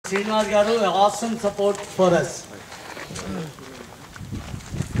Srinivas garu, awesome support for us.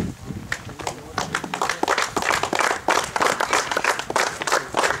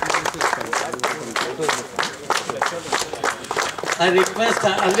 I request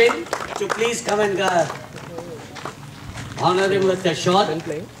Alvin to please come and honor him with a shot.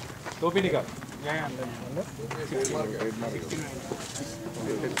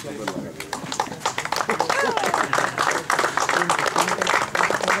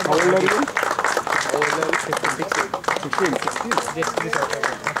 How old are you?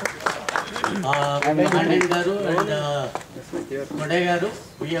 Anand garu and Koda garu,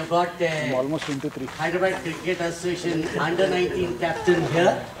 we have got Almost 23. Hyderabad Cricket Association under-19 captain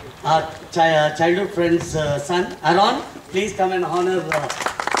here, our childhood friend's son. Aaron, please come and honor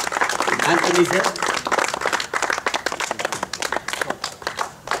Anthony sir.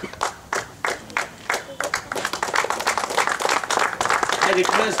 I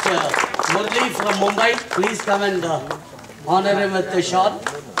request Murli from Mumbai, please come and honor him with the shot.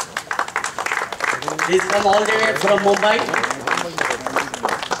 He's come all the way from Mumbai.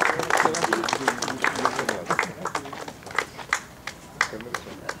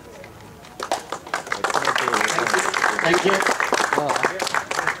 Thank you.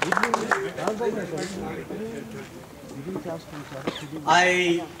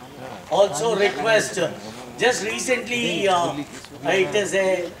 I also request, just recently it is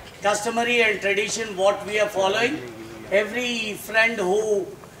a customary and tradition what we are following. Every friend who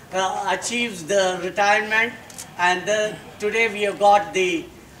achieves the retirement, and today we have got the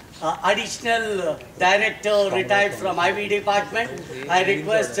additional director retired from IV department. I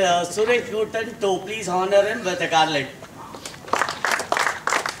request Suresh Gutan to please honor him with a garland.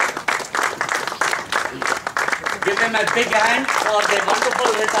 Give him a big hand for the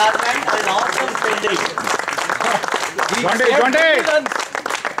wonderful retirement and awesome fielding.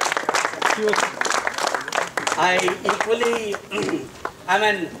 I equally,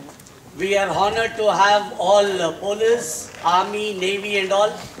 we are honored to have all police, army, navy and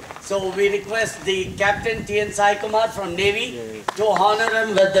all. So we request the Captain T.N. Sai Kumar from Navy to honor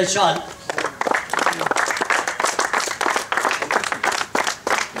him with the shawl.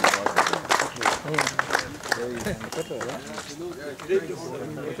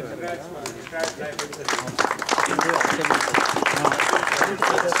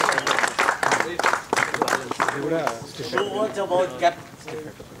 Two words about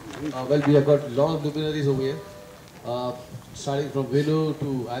Captain. Well, we have got a lot of luminaries over here. Starting from Venu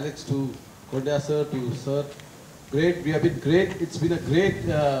to Alex to Kondia sir to sir. Great, we have been great. It's been a great,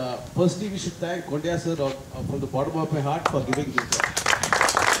 firstly we should thank Kondia sir from the bottom of my heart for giving this.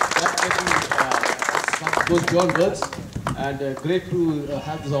 That goes beyond words, and great to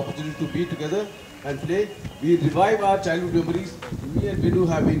have this opportunity to be together and play. We revive our childhood memories. Me and Venu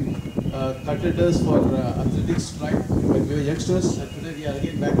have been contenders for athletics strike when we were youngsters, and today we are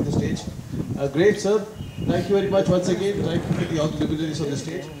again back on the stage. Great sir. Thank you very much once again. Thank you to all the luminaries on the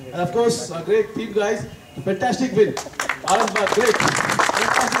stage. And of course, a great team guys. Fantastic win. Anandbag, great.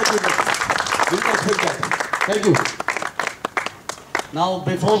 Fantastic win. Thank you. Now,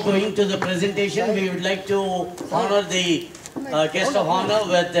 before going to the presentation, we would like to honor the guest of honor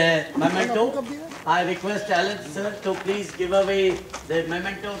with the memento. I request Alex sir to please give away the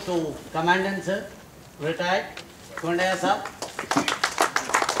memento to Commandant sir, retired, Kondaya sir.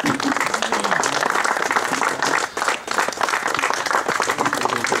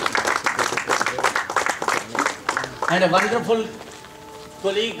 And a wonderful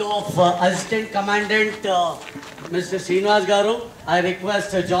colleague of Assistant Commandant Mr. Srinivas garu. I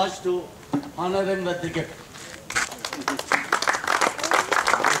request George to honor him with the gift.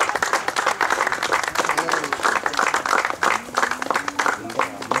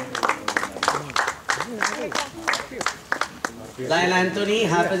 Lion Anthony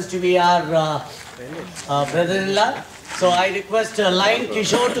happens to be our brother-in-law. So I request Lion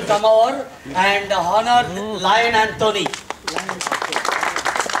Kishore to come over and honor Lion Anthony.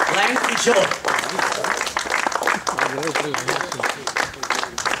 Lion Kishore.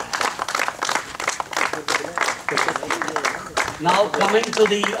 Now coming to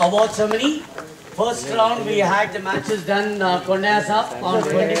the award ceremony. First round we had the matches done Kondaya Saab on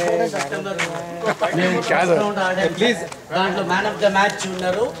 24th September. First round please. Man of the match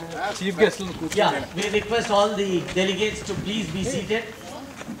unnaru. Chief guest. Yeah, we request all the delegates to please be seated.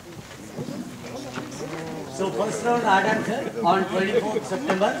 So first round Adam sir on 24th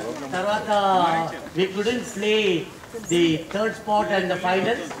September. Tarvata we couldn't play the third spot and the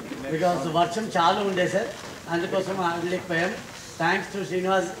finals because varsham chalu unde sir. Andukosam aadalekayam. Thanks to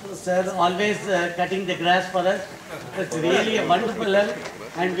Srinivas sir, always cutting the grass for us. It's really a wonderful help.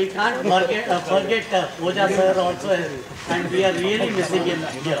 And we can't forget Oja sir also, and we are really missing him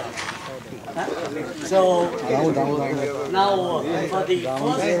here. So now for the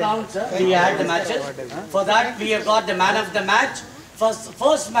first round, sir, we had the matches. For that, we have got the man of the match.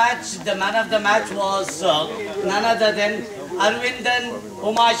 First match, the man of the match was none other than Arvindan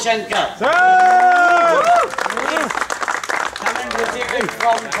Umashankar. Please come and receive it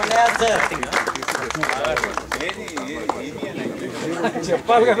from Pranaya sir.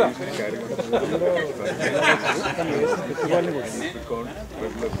 చెప్పాలి కదా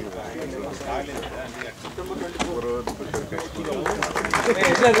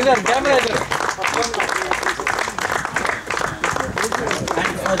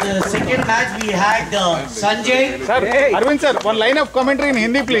For the second match, we had Sanjay. Sir, Arvind sir, one line of commentary in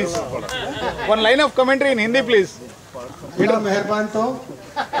Hindi, please. One line of commentary in Hindi, please. थोड़ा मेहरबान तो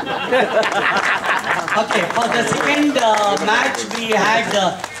Okay, for the second match, we had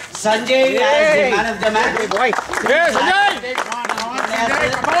Sanjay as the man of the match. Hey, Sanjay!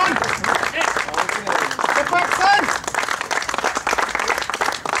 Come on! Step up, son!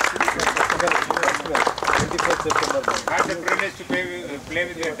 Had the privilege to play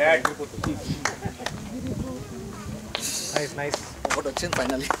with your dad. Nice. ఒకటి వచ్చింది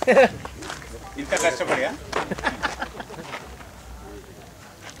finally ఇంత కష్టపడియా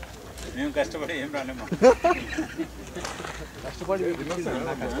మేము కష్టపడి ఏం రాలేమా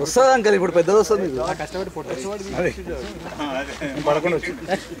వస్తుంది uncle ఇప్పుడు పెద్దది వస్తుంది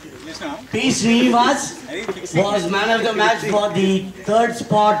P. Srinivas was man of the match for the third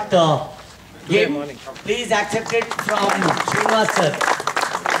spot game. Please accept it from Srinivas sir.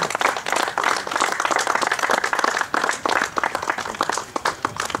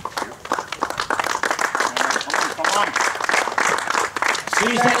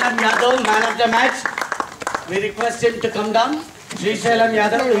 Srisailam Yadav, man of the match. We request him to come down. Srisailam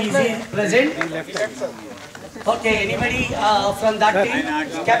Yadav, is he present? Okay, anybody from that team?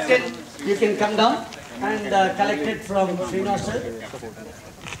 Captain, you can come down and collect it from Srinivas sir.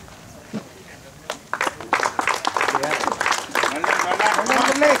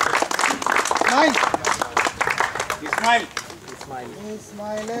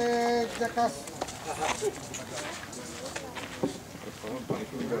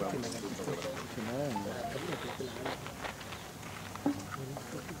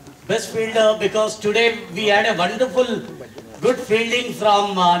 Best fielder, because today we had a wonderful, good fielding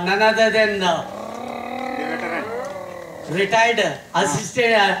from none other than retired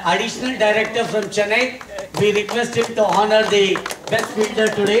assistant additional director from Chennai. We request him to honor the best fielder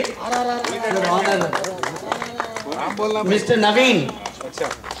today. To honor Mr. Naveen.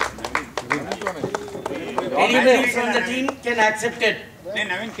 Anybody from the team can accept it. नहीं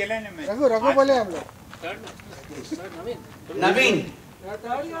नवीन केला है ना मैं रघु बोले हम लोग Naveen.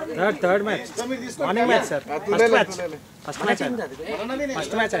 Third match. Morning match, sir. First match. First match.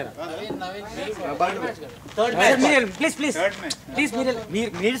 First match. Third match. Please. Third में Please,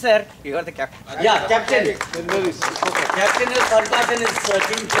 Mir, sir. You are the captain. Yeah, captain. Captain has forgotten his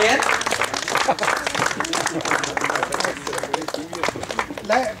team player.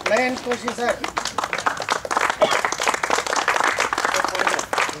 Line कोशिश sir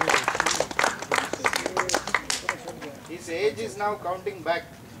His age is now counting back.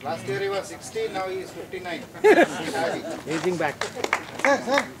 Last year he was 60, now he is 59. Aging back.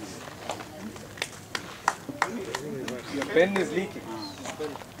 Sir Your pen is leaking.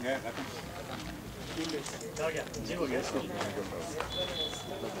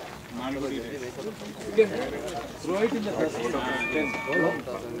 Throw it in the dustbin.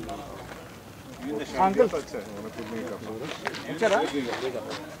 Uncle.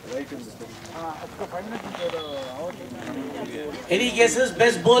 Any guesses?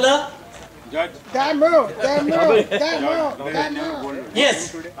 Best bowler? George Damu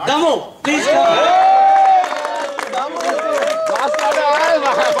Yes, Damu. Please come.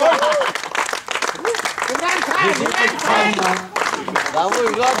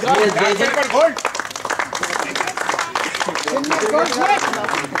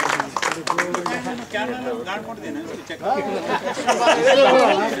 क्या ना गांड फोड़ देना इसको check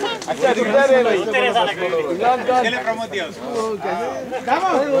चले प्रमोद दिया उसको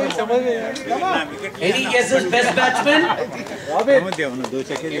Any guesses? Best batsman? Pramod दिया उन्होंने दो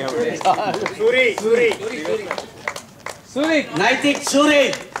चक्के लिया Suri Naitik Suri.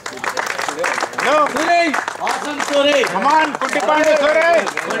 No Suri Awesome Suri. कमान कुट्टी Pandey Suri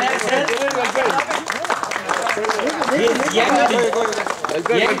Good answer. He is young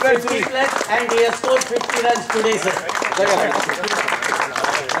 50 plus and he has scored 50 runs today, sir.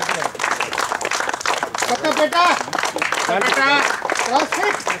 बेटा Well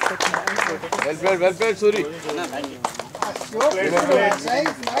played, Suri.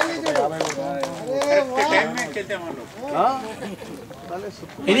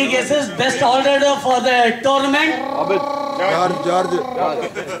 Any guesses? Best all-rounder for the tournament? George.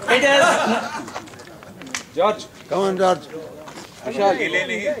 It is George. Come on, George. खेले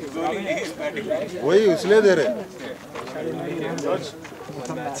नहीं, गोली नहीं, batting नहीं। वही इसलिए दे रहे.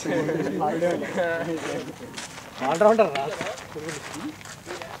 All-rounder.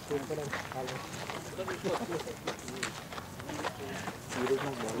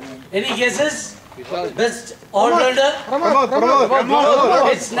 any guesses? Best all-rounder?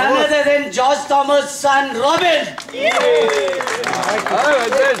 It's none other than George Thomas' son Robin.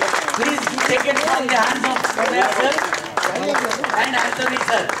 Please take it from the hands of Sonia sir and Anthony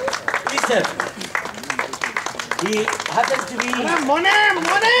sir. Please sir. He happens to be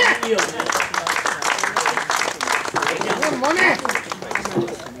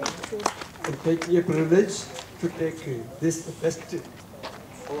It makes me a privilege to take this best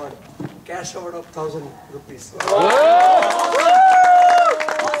award, cash award of 1,000 rupees. Awesome.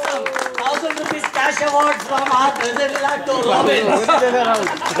 1,000 rupees cash award from our brother-in-law to Robin. Awesome.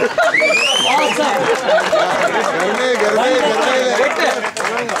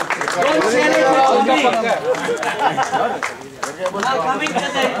 Don't share it with me. Now coming to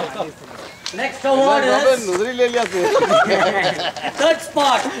the next award is third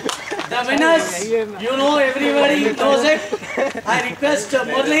spot. The winners, you know, everybody knows it. I request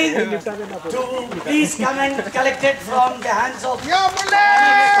Murli to please come and collect it from the hands of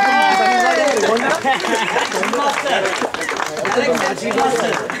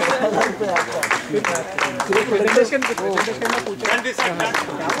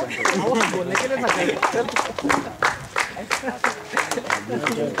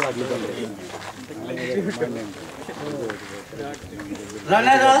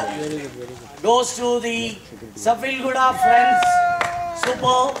runner goes to the Safilguda Friends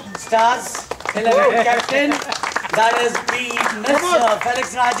Super Stars 11 captain, that is Miss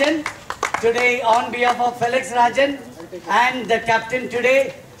Felix Rajan. Today on behalf of Felix Rajan, and the captain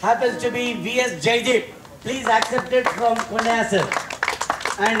today happens to be V.S. Jaideep. Please accept it from Kondaya sir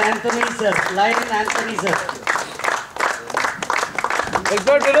and Anthony sir, Lion Anthony sir. Good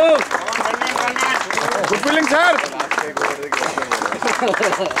feeling, sir.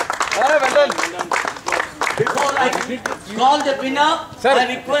 Before I call the winner, I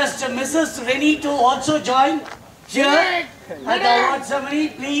request Mrs. Reni to also join here at the award ceremony.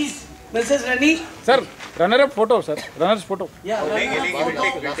 Please, Mrs. Reni. Sir, runner-up photo, sir. Runner's photo. Yeah,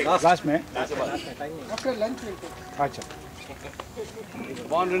 Last में. After lunch we'll take. अच्छा.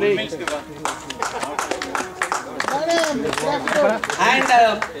 and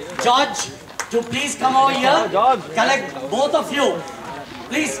George, to please come over here. Collect both of you.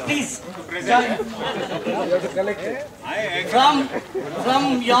 Please. Join.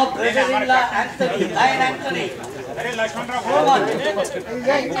 From your brother-in-law Anthony, Lion Anthony. Come on.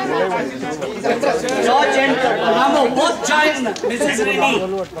 George and Ramo both join Mrs. Reni.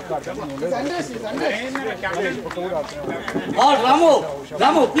 Oh,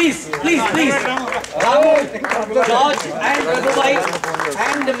 Ramo, please. Ramo, George and Raghubai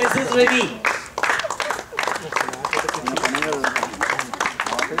and Mrs. Reni.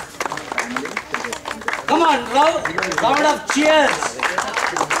 Come on, round of cheers.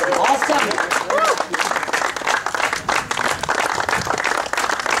 Awesome.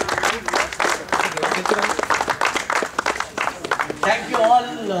 Thank you all,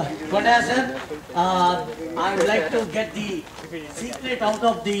 Kondaya sir. I would like to get the secret out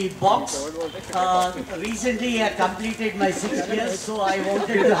of the box. Recently I completed my 6 years, so I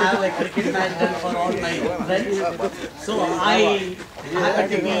wanted to have a cricket match done for all my friends. So I happen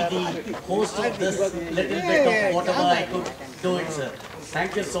to be the host of this little bit of whatever I could do it, sir.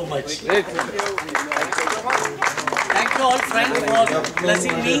 Thank you so much. Thank you all friends for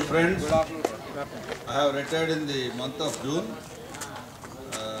blessing me. Friends, I have retired in the month of June.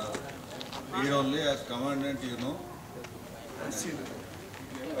 Here only as commandant, you know.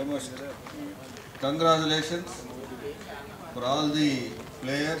 I must congratulations for all the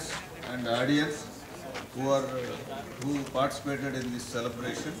players and audience who participated in this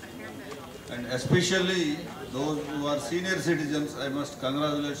celebration, and especially those who are senior citizens. I must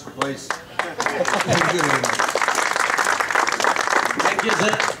congratulate twice. Thank you very much. Thank you,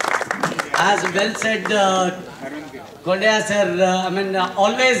 sir. As well said, Kondaya sir,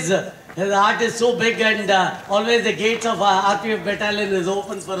 always his heart is so big, and always the gates of our RPF battalion is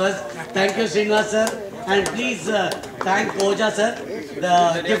open for us. Thank you, Srinivas sir. And please thank Oja sir.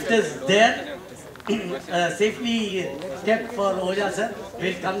 The gift is there. safely kept for Oja sir.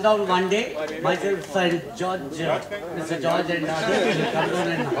 Will come down one day. Myself and George, Mr. George and others will come down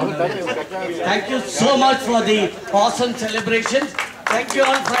and honor him. Thank you so much for the awesome celebrations. Thank you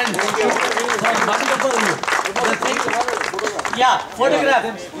all friends for wonderful thing. Yeah, photograph.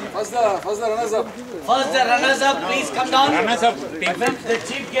 First the runners up. First the runners up, please come down. Runners up. With the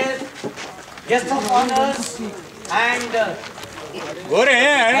chief guest, guest of honors and Go re,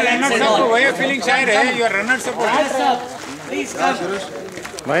 runners up. Why are you feeling shy? Re? You are runners up. runners up. Please come.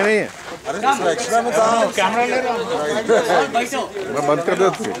 मैं नहीं है Come. Extra में था Camera ले रहा हूँ. All baito. मैं बंद कर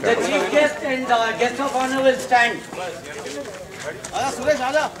देता हूँ The chief guest and guest of honor will stand.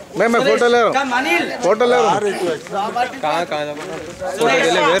 मैं फोटो ले रहा हूँ Come Anil. फोटो ले रहा हूँ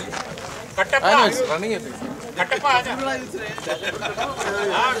Suresh. Kattappa. Kattappa आजा.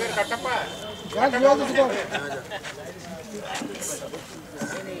 हाँ फिर Kattappa.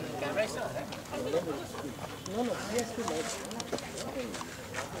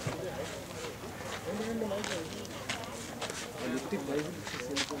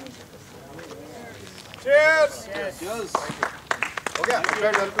 Cheers. हो गया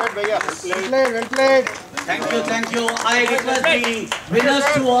well played भैया well played Thank you. I request the winners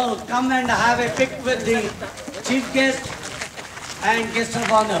to come and have a pic with the chief guest and guest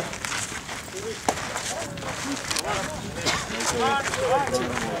of honor.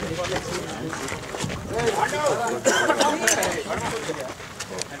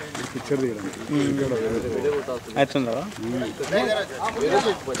 Picture दिख रहा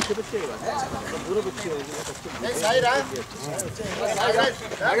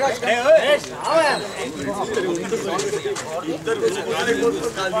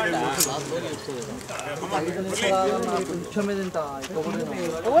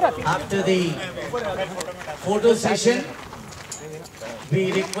After the photo session,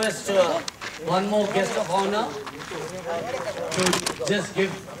 we request one more guest of honor to just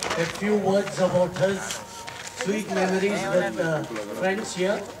give a few words about his sweet memories with friends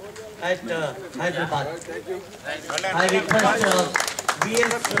here at Hyderabad. I request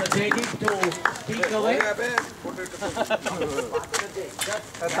VS JD to speak away.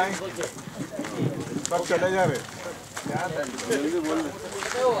 सब चले जा रहे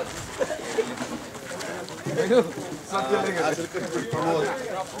Promote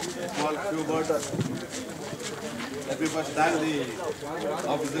small few words. Let me first thank the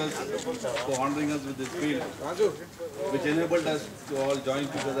officers for honoring us with this field, which enabled us to all join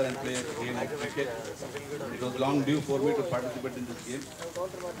together and play a game of cricket. It was long due for me to participate in this game,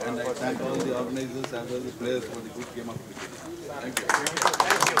 and I thank all the organizers as well as the players for the good game of cricket. Thank you.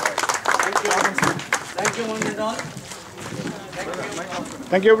 Thank you, one and all.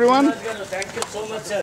 Thank you everyone Thank you so much, sir.